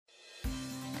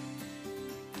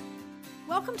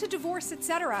Welcome to Divorce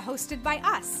Etc., hosted by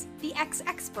us, the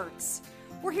ex-experts.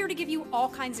 We're here to give you all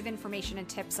kinds of information and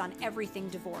tips on everything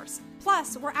divorce.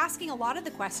 Plus, we're asking a lot of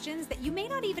the questions that you may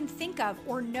not even think of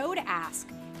or know to ask,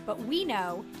 but we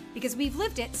know because we've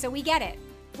lived it, so we get it.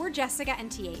 We're Jessica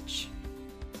and TH.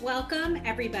 Welcome,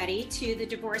 everybody, to the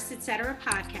Divorce Etc.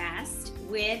 podcast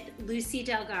with Lucy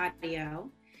Delgado.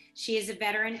 She is a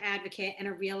veteran advocate and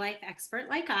a real-life expert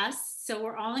like us, so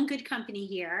we're all in good company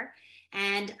here.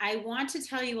 And I want to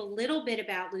tell you a little bit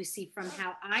about Lucy from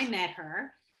how I met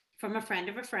her, from a friend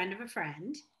of a friend of a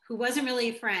friend, who wasn't really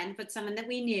a friend, but someone that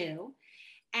we knew.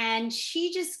 And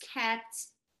she just kept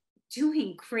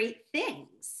doing great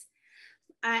things.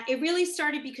 It really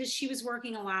started because she was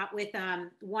working a lot with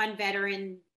one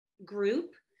veteran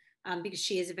group, because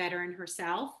she is a veteran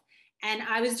herself. And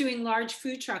I was doing large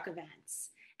food truck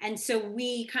events. And so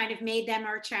we kind of made them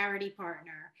our charity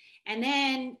partner. And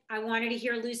then I wanted to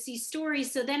hear Lucy's story.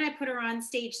 So then I put her on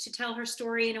stage to tell her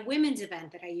story in a women's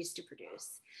event that I used to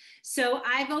produce. So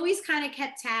I've always kind of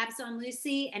kept tabs on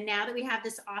Lucy. And now that we have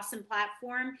this awesome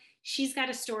platform, she's got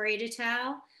a story to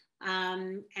tell.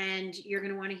 And you're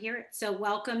going to want to hear it. So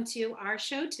welcome to our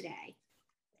show today.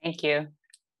 Thank you.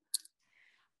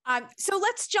 So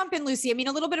let's jump in, Lucy. I mean,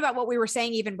 a little bit about what we were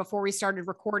saying even before we started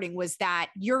recording was that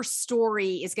your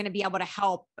story is going to be able to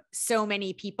help so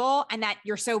many people and that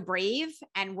you're so brave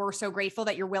and we're so grateful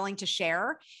that you're willing to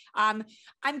share. I'm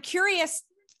curious,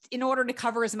 in order to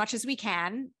cover as much as we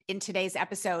can in today's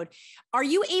episode, are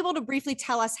you able to briefly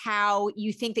tell us how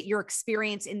you think that your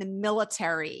experience in the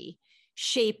military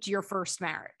shaped your first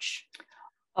marriage?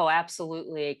 Oh,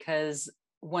 absolutely. Because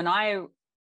when I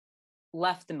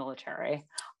left the military,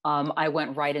 I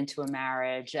went right into a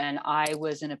marriage, and I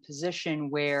was in a position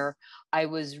where I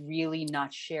was really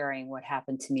not sharing what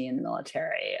happened to me in the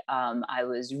military. I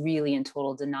was really in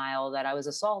total denial that I was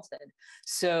assaulted.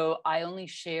 So I only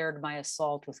shared my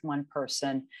assault with one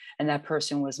person, and that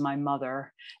person was my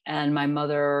mother. And my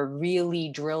mother really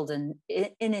drilled in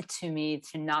it to me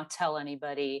to not tell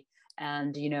anybody.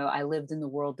 And, you know, I lived in the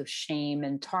world of shame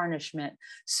and tarnishment.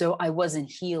 So I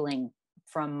wasn't healing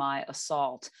from my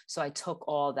assault. So I took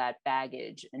all that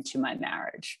baggage into my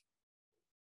marriage.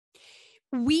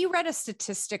 We read a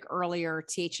statistic earlier,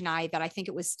 TH and I, that I think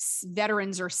it was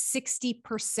veterans are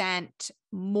 60%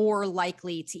 more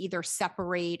likely to either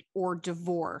separate or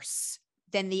divorce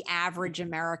than the average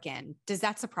American. Does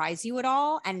that surprise you at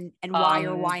all? And why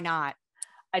or why not?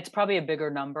 It's probably a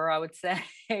bigger number, I would say.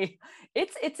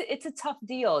 It's a tough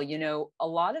deal. You know, a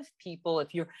lot of people,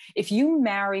 if you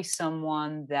marry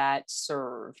someone that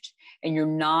served and you're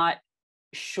not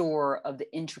sure of the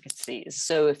intricacies.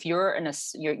 So if you're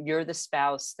you're the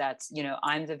spouse that's, you know,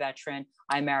 I'm the veteran,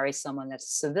 I marry someone that's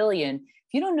a civilian.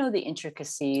 If you don't know the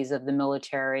intricacies of the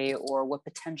military or what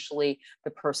potentially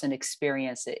the person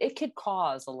experienced, it could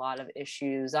cause a lot of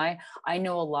issues. I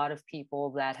know a lot of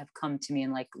people that have come to me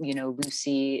and like, you know,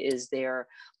 Lucy, is there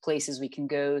places we can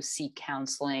go seek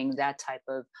counseling, that type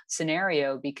of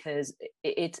scenario, because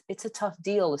it's a tough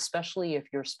deal, especially if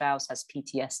your spouse has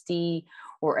PTSD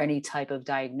or any type of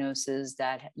diagnosis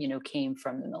that, you know, came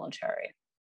from the military.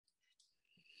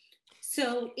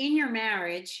 So in your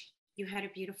marriage, you had a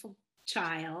beautiful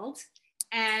child.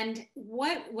 And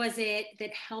what was it that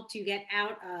helped you get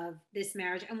out of this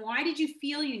marriage? And why did you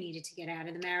feel you needed to get out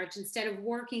of the marriage instead of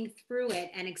working through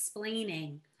it and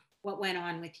explaining what went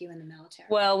on with you in the military?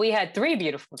 Well, we had 3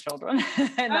 beautiful children,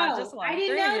 not just one. I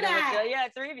didn't know that. Yeah,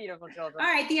 3 beautiful children.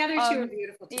 All right, the other 2 are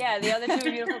beautiful too. Yeah, the other 2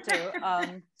 are beautiful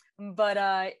too.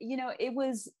 But you know, it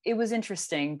was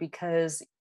interesting because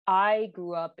I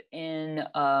grew up in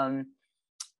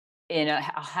a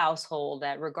household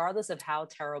that, regardless of how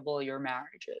terrible your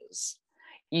marriage is,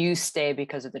 you stay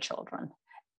because of the children.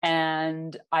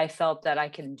 And I felt that I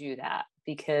can do that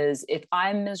because if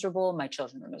I'm miserable, my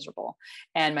children are miserable,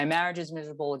 and my marriage is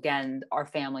miserable. Again, our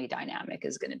family dynamic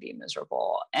is going to be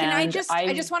miserable. And I just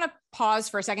want to pause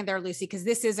for a second there, Lucy, because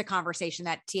this is a conversation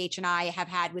that TH and I have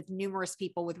had with numerous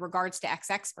people with regards to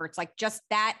ex-experts, like just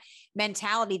that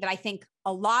mentality that I think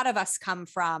a lot of us come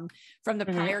from the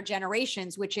prior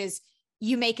generations, which is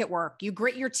you make it work, you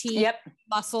grit your teeth,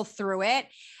 muscle through it.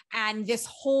 And this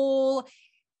whole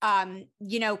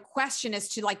question as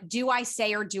to like, do I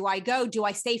stay or do I go? Do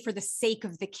I stay for the sake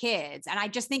of the kids? And I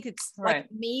just think it's like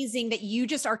amazing that you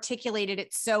just articulated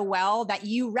it so well that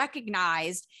you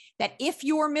recognized that if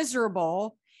you're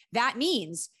miserable, that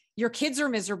means your kids are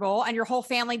miserable and your whole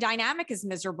family dynamic is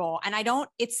miserable. And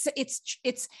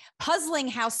it's puzzling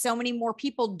how so many more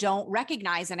people don't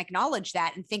recognize and acknowledge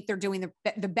that and think they're doing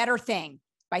the better thing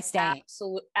by staying.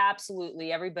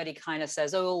 Absolutely. Everybody kind of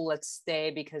says, oh, let's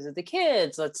stay because of the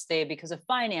kids. Let's stay because of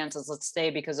finances. Let's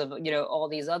stay because of, all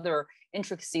these other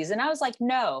intricacies. And I was like,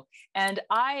 no. And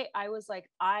I was like,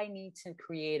 I need to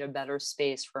create a better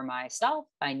space for myself.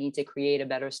 I need to create a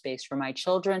better space for my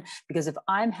children, because if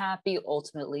I'm happy,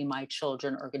 ultimately my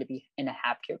children are going to be in a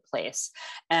happier place.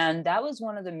 And that was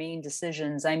one of the main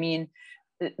decisions. I mean,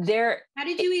 how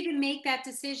did you even make that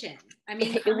decision? I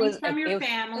mean, coming from your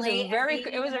family,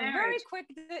 it was a very quick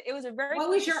what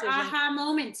was your aha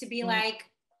moment to be like,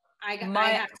 I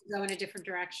have to go in a different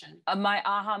direction? My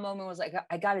aha moment was like,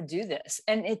 I got to do this.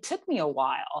 And it took me a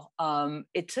while.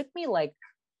 It took me like,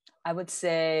 I would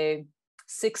say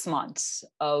 6 months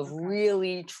of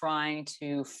really trying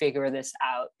to figure this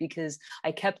out, because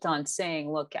I kept on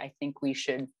saying, look, I think we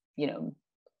should,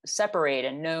 separate,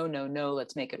 and no,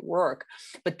 let's make it work.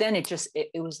 But then it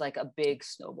was like a big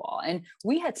snowball, and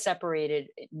we had separated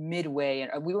midway,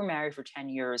 and we were married for 10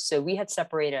 years. So we had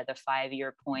separated at the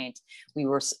 5-year point. We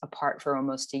were apart for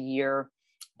almost a year,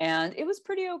 and it was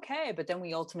pretty okay. But then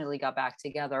we ultimately got back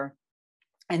together.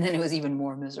 And then it was even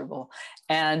more miserable.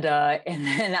 And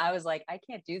then I was like, I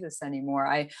can't do this anymore.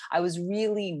 I was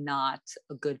really not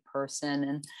a good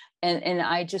person. And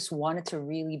I just wanted to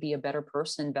really be a better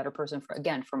person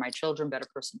for my children, better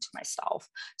person to myself.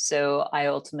 So I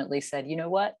ultimately said, you know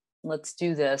what, let's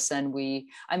do this. And we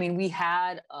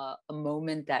had a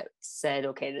moment that said,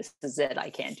 okay, this is it. I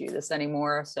can't do this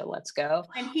anymore. So let's go.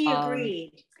 And he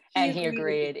agreed. He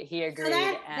agreed.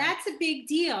 So that's a big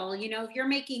deal. If you're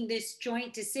making this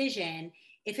joint decision,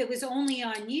 if it was only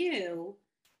on you,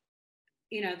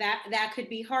 that could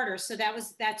be harder. So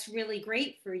that's really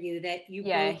great for you that you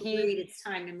both agreed it's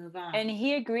time to move on. And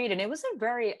he agreed. And it was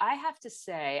I have to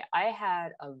say, I had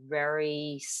a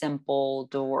very simple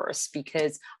divorce,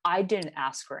 because I didn't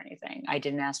ask for anything. I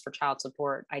didn't ask for child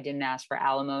support. I didn't ask for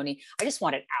alimony. I just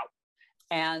wanted out.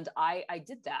 And I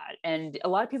did that. And a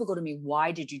lot of people go to me,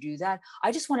 why did you do that?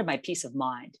 I just wanted my peace of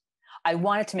mind. I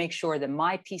wanted to make sure that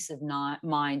my peace of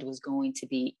mind was going to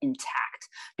be intact.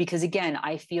 Because again,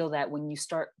 I feel that when you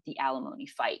start the alimony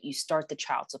fight, you start the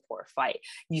child support fight,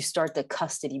 you start the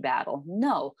custody battle.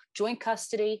 No, joint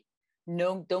custody.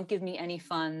 No, don't give me any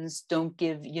funds. Don't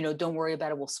worry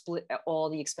about it. We'll split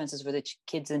all the expenses for the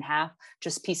kids in half,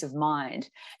 just peace of mind.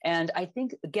 And I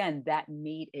think, again, that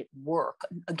made it work.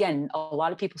 Again, a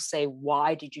lot of people say,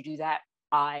 why did you do that?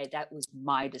 That was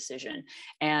my decision,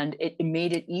 and it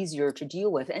made it easier to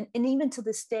deal with. And even to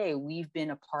this day, we've been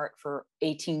apart for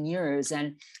 18 years.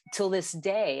 And till this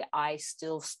day, I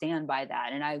still stand by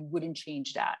that. And I wouldn't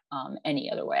change that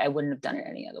any other way. I wouldn't have done it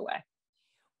any other way.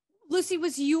 Lucy,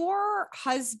 was your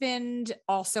husband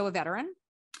also a veteran?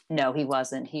 No, he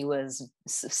wasn't. He was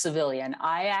civilian.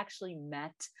 I actually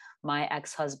met my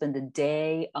ex-husband the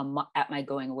day at my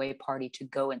going away party to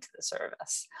go into the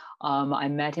service. I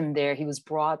met him there. He was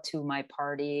brought to my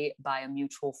party by a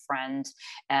mutual friend,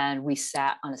 and we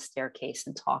sat on a staircase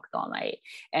and talked all night.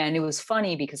 And it was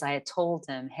funny because I had told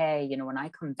him, hey, when I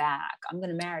come back, I'm going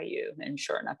to marry you. And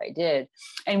sure enough, I did.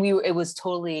 And it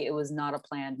was not a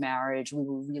planned marriage. We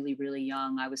were really, really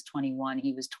young. I was 21,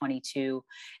 he was 22.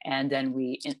 And then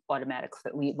we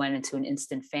went into an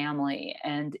instant family,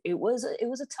 and it was a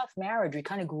tough marriage. We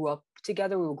kind of grew up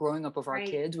together. We were growing up with our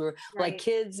kids. We were like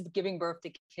kids giving birth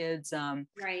to kids. And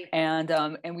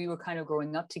we were kind of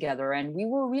growing up together, and we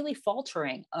were really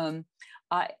faltering.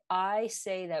 I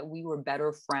say that we were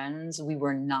better friends. We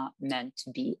were not meant to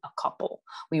be a couple.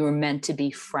 We were meant to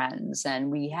be friends.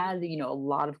 And we had, a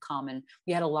lot of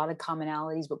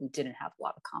commonalities, but we didn't have a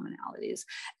lot of commonalities.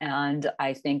 And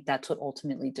I think that's what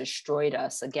ultimately destroyed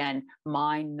us. Again,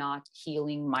 mine not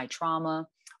healing my trauma,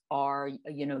 we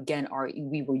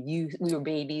were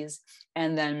babies.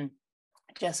 And then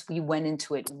we went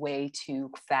into it way too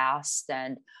fast.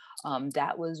 And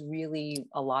that was really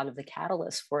a lot of the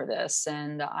catalyst for this.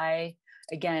 And I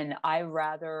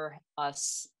rather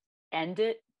us end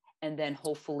it and then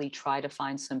hopefully try to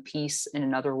find some peace in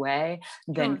another way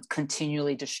than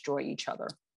continually destroy each other.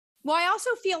 Well, I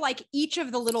also feel like each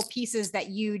of the little pieces that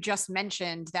you just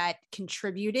mentioned that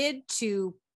contributed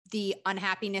to the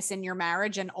unhappiness in your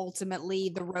marriage and ultimately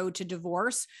the road to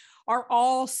divorce are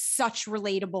all such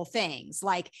relatable things.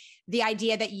 Like the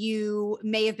idea that you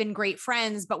may have been great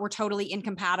friends, but were totally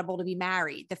incompatible to be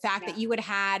married. The fact that you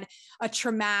had a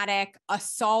traumatic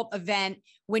assault event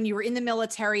when you were in the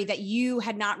military that you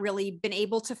had not really been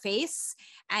able to face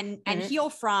and heal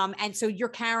from. And so you're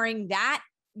carrying that,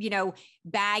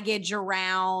 baggage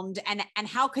around, and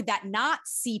how could that not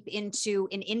seep into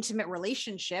an intimate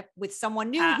relationship with someone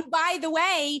new who, by the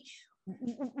way,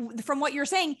 from what you're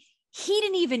saying, he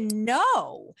didn't even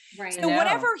know. Right. So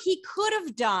whatever he could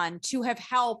have done to have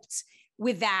helped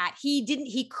with that,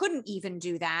 he couldn't even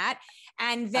do that.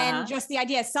 And then just the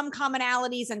idea, some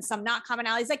commonalities and some not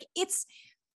commonalities, like it's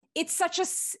such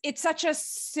a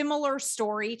similar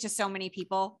story to so many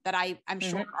people that I'm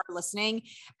sure are listening.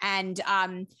 And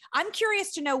I'm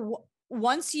curious to know,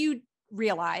 once you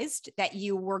realized that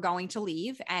you were going to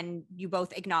leave and you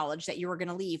both acknowledged that you were going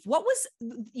to leave, what was,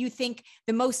 you think,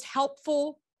 the most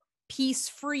helpful piece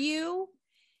for you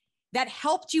that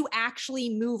helped you actually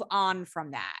move on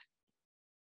from that?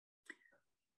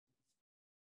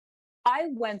 I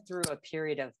went through a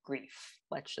period of grief,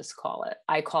 let's just call it.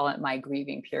 I call it my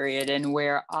grieving period, and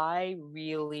where I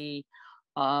really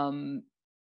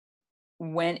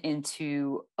went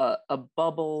into a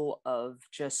bubble of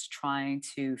just trying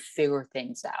to figure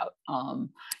things out.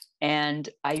 And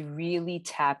I really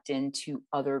tapped into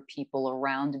other people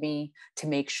around me to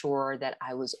make sure that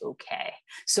I was okay.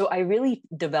 So I really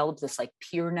developed this like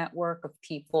peer network of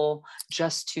people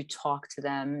just to talk to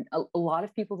them. A lot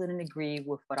of people didn't agree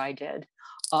with what I did.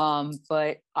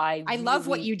 But I love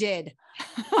what you did.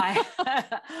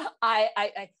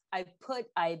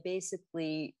 I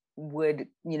basically would,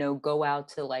 go out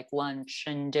to like lunch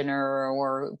and dinner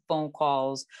or phone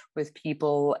calls with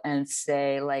people and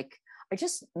say, like, I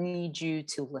just need you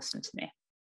to listen to me.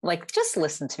 Like, just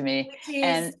listen to me. Which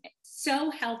is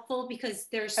so helpful, because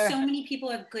there's so many people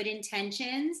who have good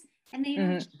intentions and they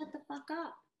don't shut the fuck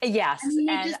up. Yes. I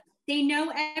mean, they know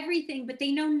everything, but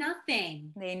they know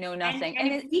nothing. They know nothing.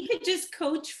 And if we could just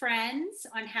coach friends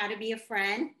on how to be a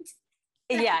friend.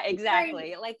 Yeah,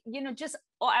 exactly. Like,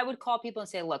 I would call people and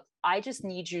say, look, I just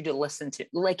need you to listen to,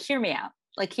 like, hear me out.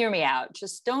 Like, hear me out.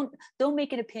 Just don't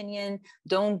make an opinion.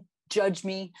 Don't judge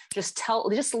me.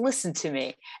 Just listen to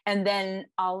me. And then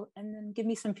give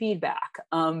me some feedback.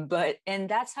 And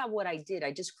that's what I did.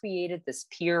 I just created this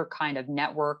peer kind of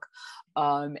network,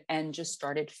 and just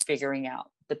started figuring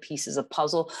out the pieces of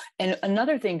puzzle. And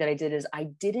another thing that I did is I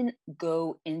didn't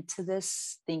go into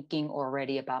this thinking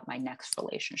already about my next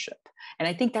relationship. And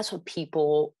I think that's what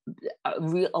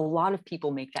a lot of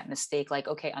people make that mistake. Like,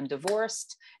 okay, I'm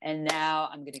divorced and now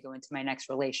I'm going to go into my next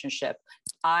relationship.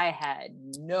 I had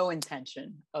no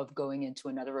intention of going into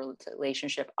another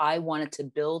relationship. I wanted to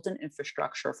build an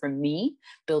infrastructure for me,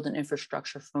 build an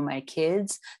infrastructure for my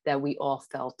kids, that we all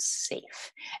felt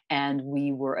safe. And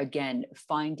we were, again,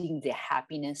 finding the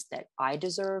happiness that I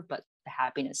deserve, but the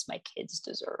happiness my kids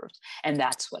deserved. And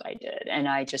that's what I did. And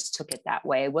I just took it that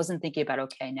way. I wasn't thinking about,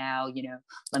 okay, now,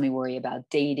 let me worry about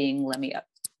dating.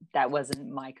 That wasn't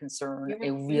my concern.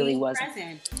 It really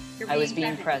wasn't. I was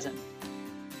being present.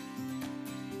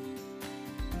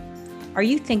 Are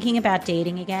you thinking about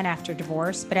dating again after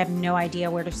divorce, but have no idea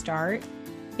where to start?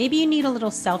 Maybe you need a little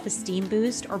self-esteem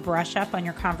boost or brush up on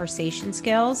your conversation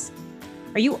skills.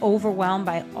 Are you overwhelmed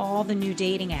by all the new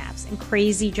dating apps and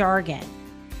crazy jargon?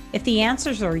 If the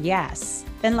answers are yes,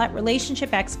 then let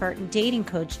relationship expert and dating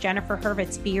coach Jennifer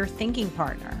Hurwitz be your thinking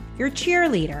partner, your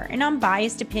cheerleader, and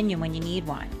unbiased opinion when you need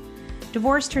one.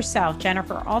 Divorced herself,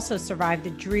 Jennifer also survived the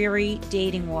dreary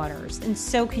dating waters, and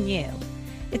so can you.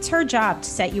 It's her job to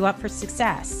set you up for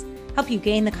success, help you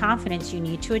gain the confidence you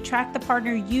need to attract the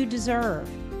partner you deserve.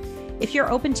 If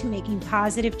you're open to making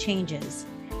positive changes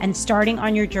and starting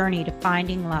on your journey to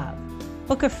finding love,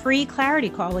 book a free clarity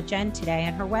call with Jen today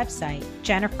on her website,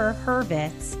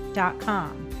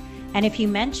 jenniferhurwitz.com. And if you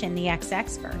mention the X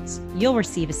Experts, you'll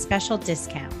receive a special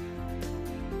discount.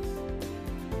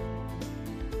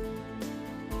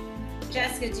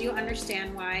 Jessica, do you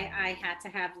understand why I had to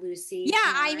have Lucy?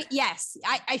 Yeah, yes.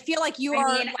 I feel like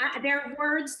their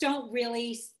words don't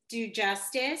really do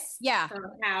justice. Yeah.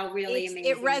 For how really amazing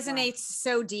it resonates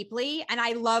so deeply. And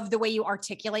I love the way you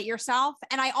articulate yourself.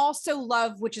 And I also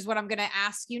love, which is what I'm going to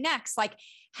ask you next, like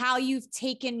how you've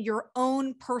taken your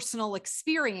own personal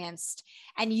experience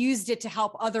and used it to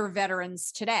help other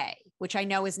veterans today, which I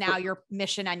know is now your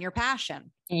mission and your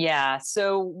passion. Yeah.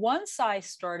 So once I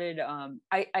started,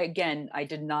 I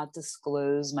did not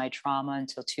disclose my trauma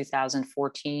until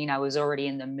 2014. I was already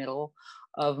in the middle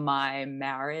of my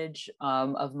marriage,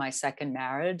 of my second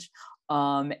marriage.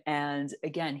 And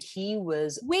again, he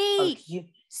was— Wait,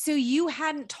 so you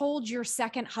hadn't told your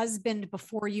second husband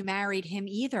before you married him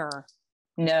either?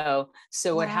 No.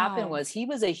 So what happened was, he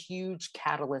was a huge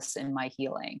catalyst in my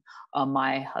healing.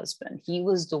 My husband, he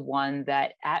was the one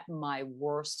that at my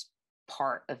worst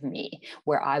part of me,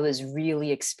 where I was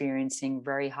really experiencing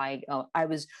very high, I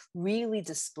was really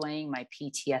displaying my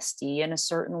PTSD in a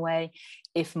certain way.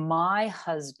 If my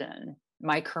husband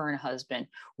my current husband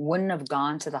wouldn't have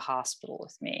gone to the hospital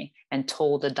with me and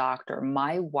told the doctor,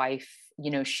 my wife,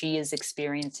 she is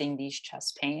experiencing these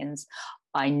chest pains.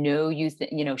 I know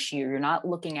you're not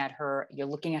looking at her, you're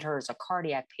looking at her as a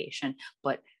cardiac patient,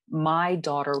 but my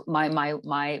daughter,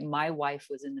 my wife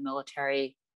was in the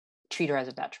military, treat her as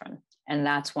a veteran. And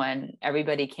that's when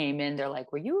everybody came in. They're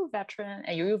like, were you a veteran?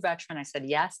 Are you a veteran? I said,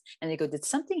 yes. And they go, did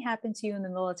something happen to you in the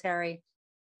military?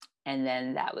 And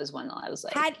then that was when I was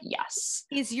like, yes.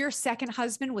 Is your second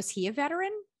husband, was he a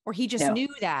veteran, or he just knew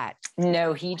that?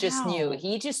 No, he just knew.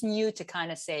 He just knew to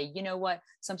kind of say, you know what,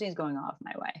 something's going on with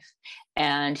my wife.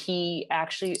 And he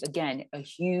actually, again, a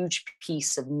huge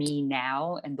piece of me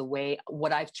now, and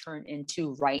what I've turned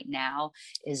into right now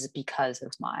is because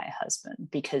of my husband,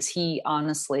 because he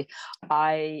honestly,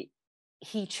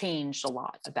 he changed a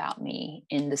lot about me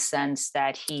in the sense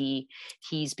that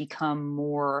he's become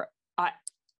more,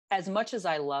 as much as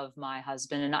I love my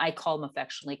husband, and I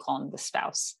affectionately call him the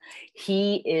spouse,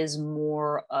 he's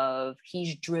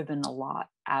driven a lot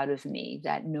out of me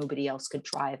that nobody else could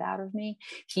drive out of me.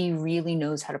 He really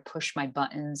knows how to push my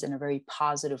buttons in a very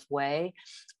positive way.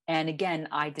 And again,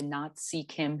 I did not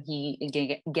seek him.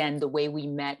 Again, the way we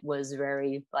met was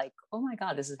very like, oh my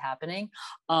God, this is happening.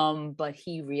 But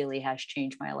he really has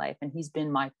changed my life, and he's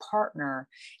been my partner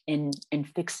in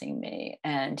fixing me.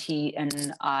 And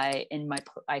I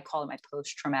call it my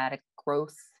post-traumatic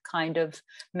growth kind of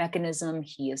mechanism.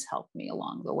 He has helped me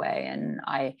along the way. And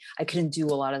I couldn't do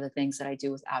a lot of the things that I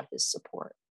do without his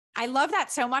support. I love that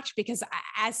so much, because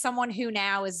as someone who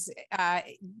now is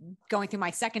going through my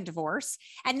second divorce,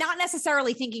 and not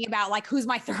necessarily thinking about like, who's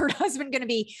my third husband going to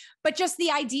be, but just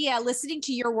the idea, listening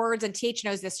to your words, and TH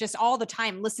knows this just all the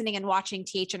time, listening and watching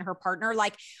TH and her partner,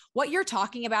 like what you're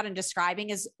talking about and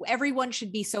describing is everyone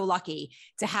should be so lucky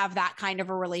to have that kind of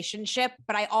a relationship.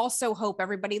 But I also hope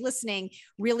everybody listening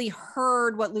really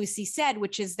heard what Lucy said,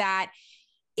 which is that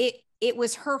it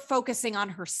was her focusing on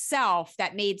herself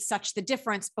that made such the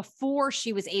difference before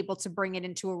she was able to bring it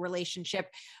into a relationship.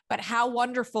 But how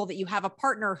wonderful that you have a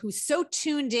partner who's so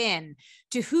tuned in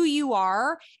to who you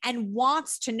are and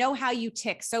wants to know how you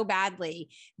tick so badly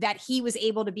that he was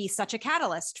able to be such a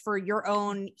catalyst for your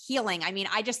own healing. I mean,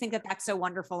 I just think that that's so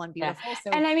wonderful and beautiful. Yeah.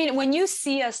 So, and I mean, when you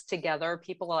see us together,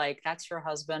 people are like, that's your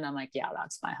husband. I'm like, yeah,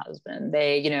 that's my husband.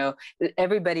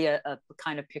 Everybody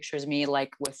kind of pictures me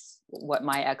like with what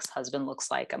my ex-husband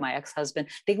looks like. My ex-husband,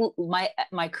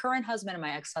 my current husband and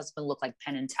my ex-husband look like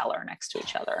Penn and Teller next to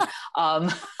each other. I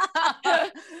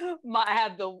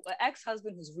have the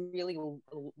ex-husband who's really,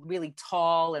 really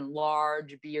tall and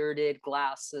large, bearded,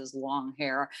 glasses, long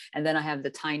hair, and then I have the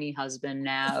tiny husband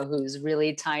now who's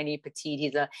really tiny, petite.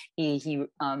 He's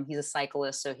a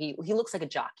cyclist, so he looks like a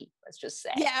jockey. Let's just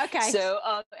say. Yeah. Okay. So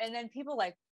and then people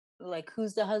like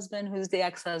who's the husband, who's the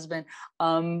ex-husband,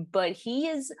 but he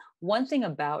is one thing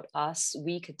about us,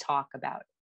 we could talk about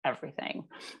everything,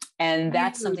 and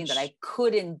that's something that I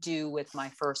couldn't do with my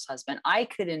first husband. I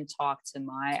couldn't talk to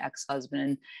my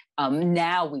ex-husband.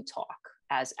 Now we talk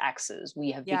as exes.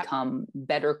 We have become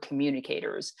better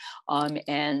communicators,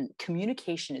 and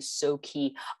communication is so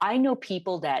key. I know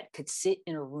people that could sit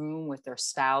in a room with their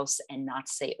spouse and not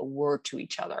say a word to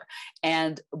each other,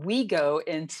 and we go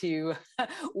into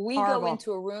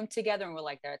a room together and we're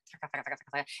like,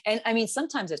 and I mean,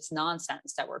 sometimes it's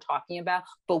nonsense that we're talking about,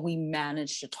 but we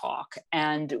manage to talk,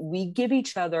 and we give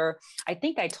each other, I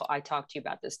think I talked to you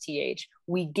about this, TH,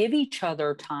 we give each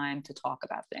other time to talk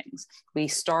about things. We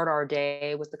start our day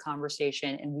with the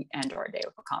conversation and we end our day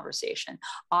with a conversation.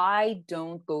 I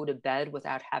don't go to bed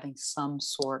without having some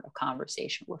sort of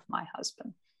conversation with my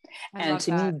husband. And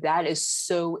to me, that is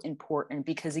so important,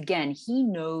 because again, he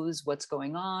knows what's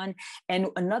going on. And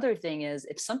another thing is,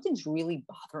 if something's really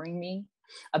bothering me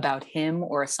about him,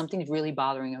 or something's really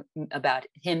bothering about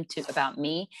him about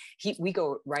me, we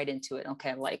go right into it.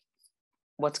 Okay, like,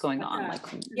 what's going on?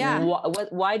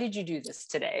 Like, why did you do this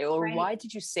today? Or why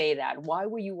did you say that? Why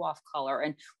were you off color?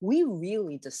 And we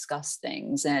really discuss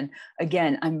things. And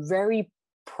again, I'm very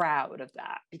proud of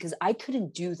that, because I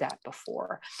couldn't do that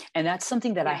before. And that's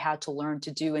something that I had to learn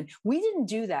to do. And we didn't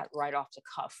do that right off the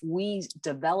cuff. We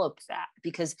developed that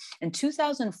because in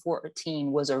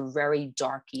 2014 was a very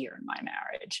dark year in my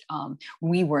marriage.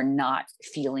 We were not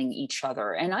feeling each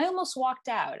other. And I almost walked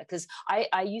out, because I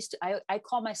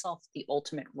call myself the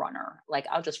ultimate runner. Like,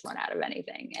 I'll just run out of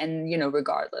anything. And,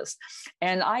 regardless.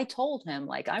 And I told him,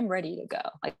 like, I'm ready to go.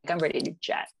 Like, I'm ready to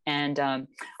jet. And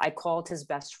I called his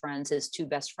two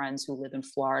best friends who live in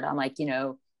Florida. I'm like,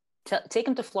 take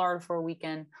him to Florida for a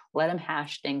weekend, let him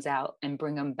hash things out and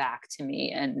bring them back to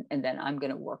me. And then I'm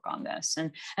going to work on this.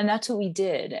 And that's what we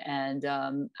did. And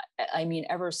I mean,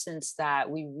 ever since that,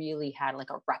 we really had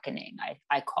like a reckoning,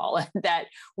 I call it, that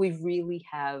we really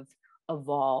have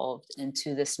evolved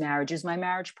into this marriage. Is my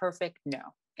marriage perfect? No.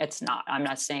 It's not. I'm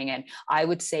not saying it. I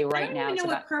would say right now, I don't even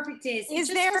know what perfect is. Is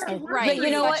there right? But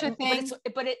you know what?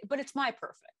 But it's my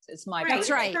perfect. It's my right. perfect. That's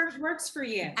right. It works for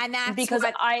you, and that's because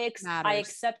I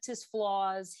accept his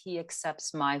flaws. He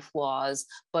accepts my flaws,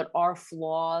 but our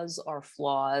flaws are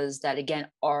flaws that again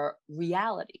are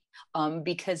reality.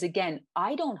 Because again,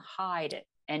 I don't hide it,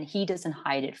 and he doesn't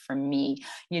hide it from me.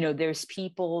 You know, there's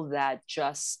people that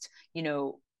just, you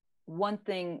know, one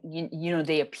thing, you know,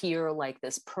 they appear like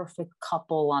this perfect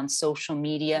couple on social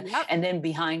media, yep. and then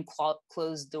behind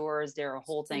closed doors, they're a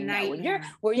whole thing. Now,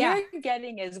 what you're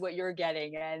getting is what you're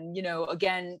getting. And, you know,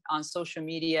 again, on social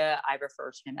media, I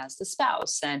refer to him as the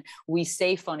spouse, and we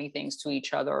say funny things to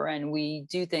each other, and we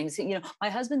do things. You know, my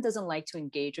husband doesn't like to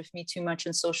engage with me too much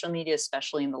in social media,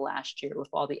 especially in the last year with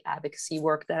all the advocacy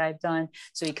work that I've done.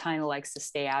 So he kind of likes to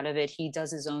stay out of it. He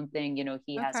does his own thing. You know,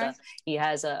 he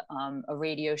has a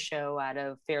radio show out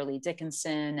of Fairleigh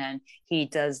Dickinson, and he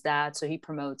does that. So he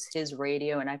promotes his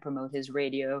radio, and I promote his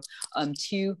radio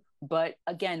too. But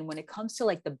again, when it comes to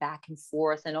like the back and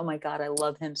forth and, oh my God, I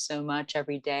love him so much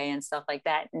every day and stuff like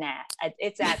that, nah,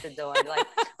 it's at the door. Like,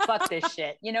 fuck this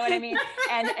shit. You know what I mean?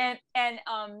 And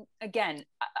again,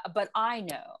 but I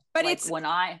know, but like,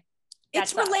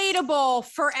 it's relatable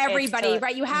for everybody,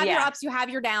 right? You have your ups, you have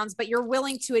your downs, but you're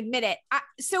willing to admit it.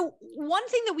 So one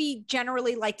thing that we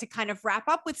generally like to kind of wrap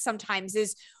up with sometimes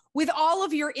is, with all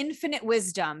of your infinite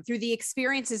wisdom through the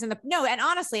experiences and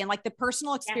honestly, and like the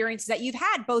personal experiences that you've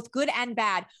had, both good and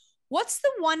bad, what's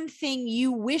the one thing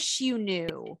you wish you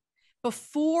knew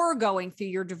before going through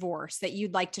your divorce that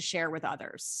you'd like to share with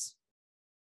others?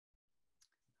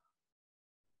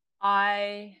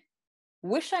 I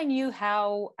wish I knew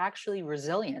how actually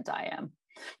resilient I am,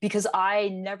 because I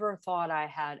never thought I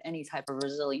had any type of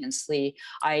resiliency.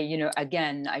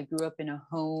 I grew up in a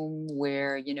home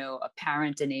where, you know, a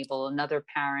parent enabled another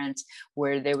parent,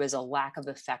 where there was a lack of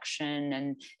affection,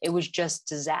 and it was just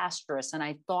disastrous. And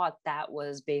I thought that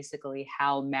was basically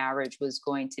how marriage was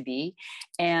going to be.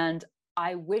 And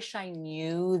I wish I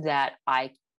knew that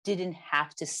I didn't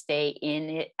have to stay in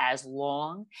it as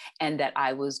long, and that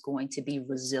I was going to be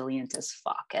resilient as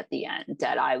fuck at the end,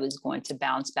 that I was going to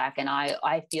bounce back. And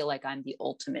I feel like I'm the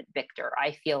ultimate victor.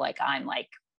 I feel like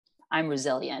I'm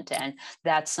resilient. And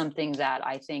that's something that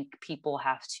I think people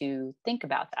have to think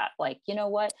about, that, like, you know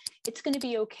what, it's going to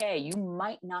be okay. You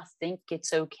might not think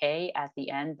it's okay at the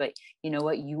end, but you know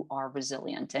what, you are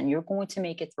resilient and you're going to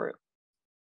make it through.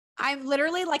 I'm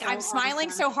literally like, I'm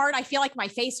smiling so hard, I feel like my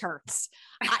face hurts.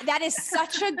 That is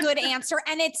such a good answer.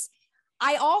 And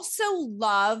I also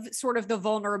love sort of the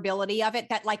vulnerability of it,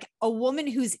 that like a woman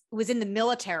was in the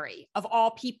military of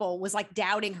all people was like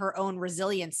doubting her own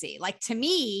resiliency. Like, to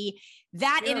me,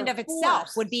 that in and of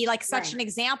itself would be like such an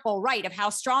example, right, of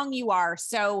how strong you are.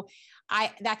 So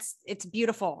it's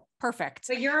beautiful. Perfect.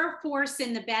 But you're a force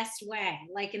in the best way,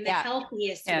 like in the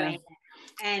healthiest way.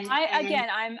 And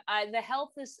the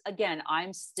health is, again,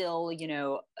 I'm still, you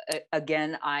know,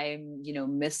 again, I'm, you know,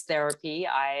 miss therapy.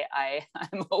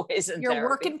 I'm always in therapy. You're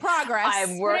work in progress.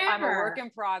 I'm a work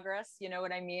in progress. You know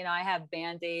what I mean? I have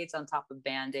Band-Aids on top of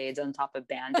Band-Aids on top of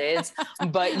Band-Aids,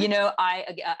 but you know,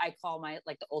 I call my,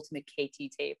 like, the ultimate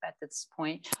KT tape at this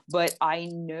point, but I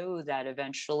know that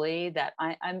eventually that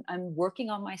I'm working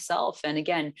on myself. And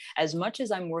again, as much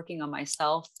as I'm working on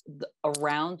myself,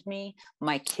 around me,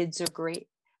 my kids are great.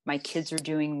 My kids are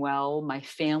doing well. My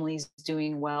family's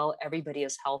doing well. Everybody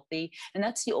is healthy. And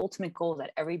that's the ultimate goal,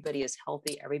 that everybody is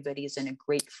healthy. Everybody is in a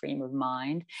great frame of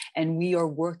mind. And we are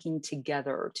working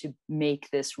together to make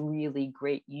this really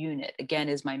great unit. Again,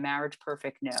 is my marriage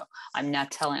perfect? No, I'm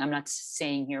not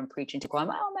saying here and preaching to go,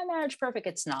 oh, my marriage perfect.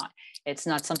 It's not.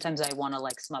 Sometimes I want to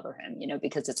like smother him, you know,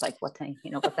 because it's like, what the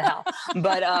hell?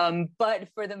 But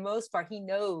for the most part, he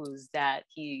knows that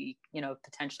he, you know,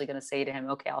 potentially going to say to him,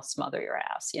 okay, I'll smother your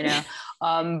ass. You know,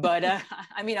 I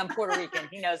mean, I'm Puerto Rican.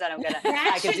 He knows that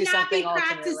I could do something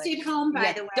practiced at home,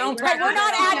 by the way. We're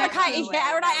not advocating.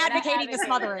 We're not advocating the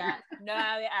smothering. No,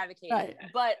 I'm advocating. Right.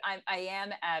 But I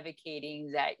am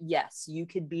advocating that, yes, you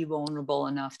could be vulnerable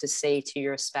enough to say to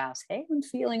your spouse, hey, I'm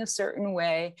feeling a certain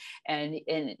way. And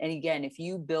again, if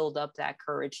you build up that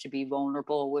courage to be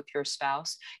vulnerable with your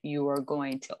spouse, you are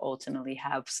going to ultimately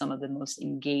have some of the most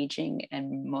engaging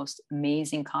and most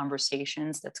amazing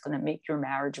conversations that's going to make your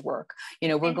marriage work. You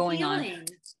know, we're going on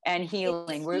and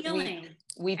healing.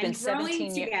 We've been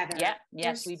 17 years. Yeah,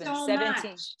 yes, we've been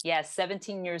 17. Yes,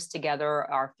 17 years together.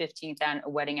 Our 15th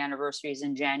wedding anniversary is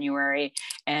in January,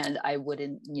 and I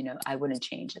wouldn't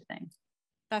change a thing.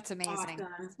 That's amazing.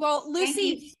 Awesome. Well,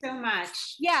 Lucy, thank you so much.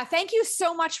 Yeah, thank you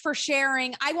so much for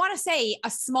sharing. I want to say a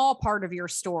small part of your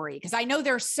story, because I know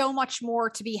there's so much more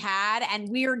to be had, and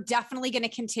we're definitely going to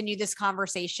continue this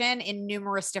conversation in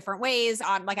numerous different ways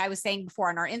on, like I was saying before,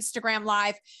 on our Instagram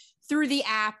Live, through the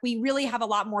app. We really have a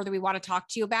lot more that we want to talk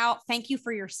to you about. Thank you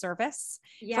for your service,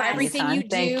 for everything you do,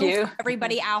 Thank you. for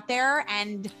everybody out there,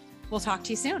 and we'll talk to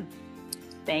you soon.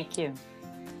 Thank you.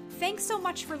 Thanks so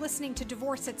much for listening to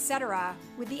Divorce Etc.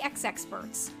 with the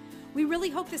Ex-Experts. We really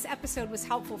hope this episode was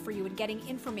helpful for you in getting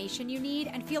information you need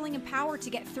and feeling empowered to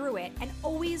get through it. And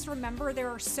always remember, there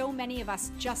are so many of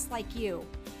us just like you.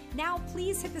 Now,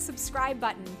 please hit the subscribe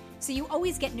button so you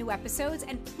always get new episodes,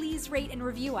 and please rate and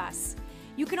review us.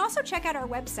 You can also check out our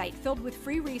website filled with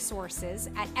free resources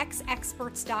at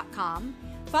exexperts.com.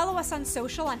 Follow us on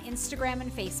social on Instagram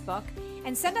and Facebook,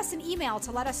 and send us an email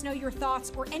to let us know your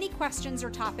thoughts or any questions or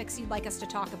topics you'd like us to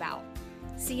talk about.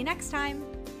 See you next time.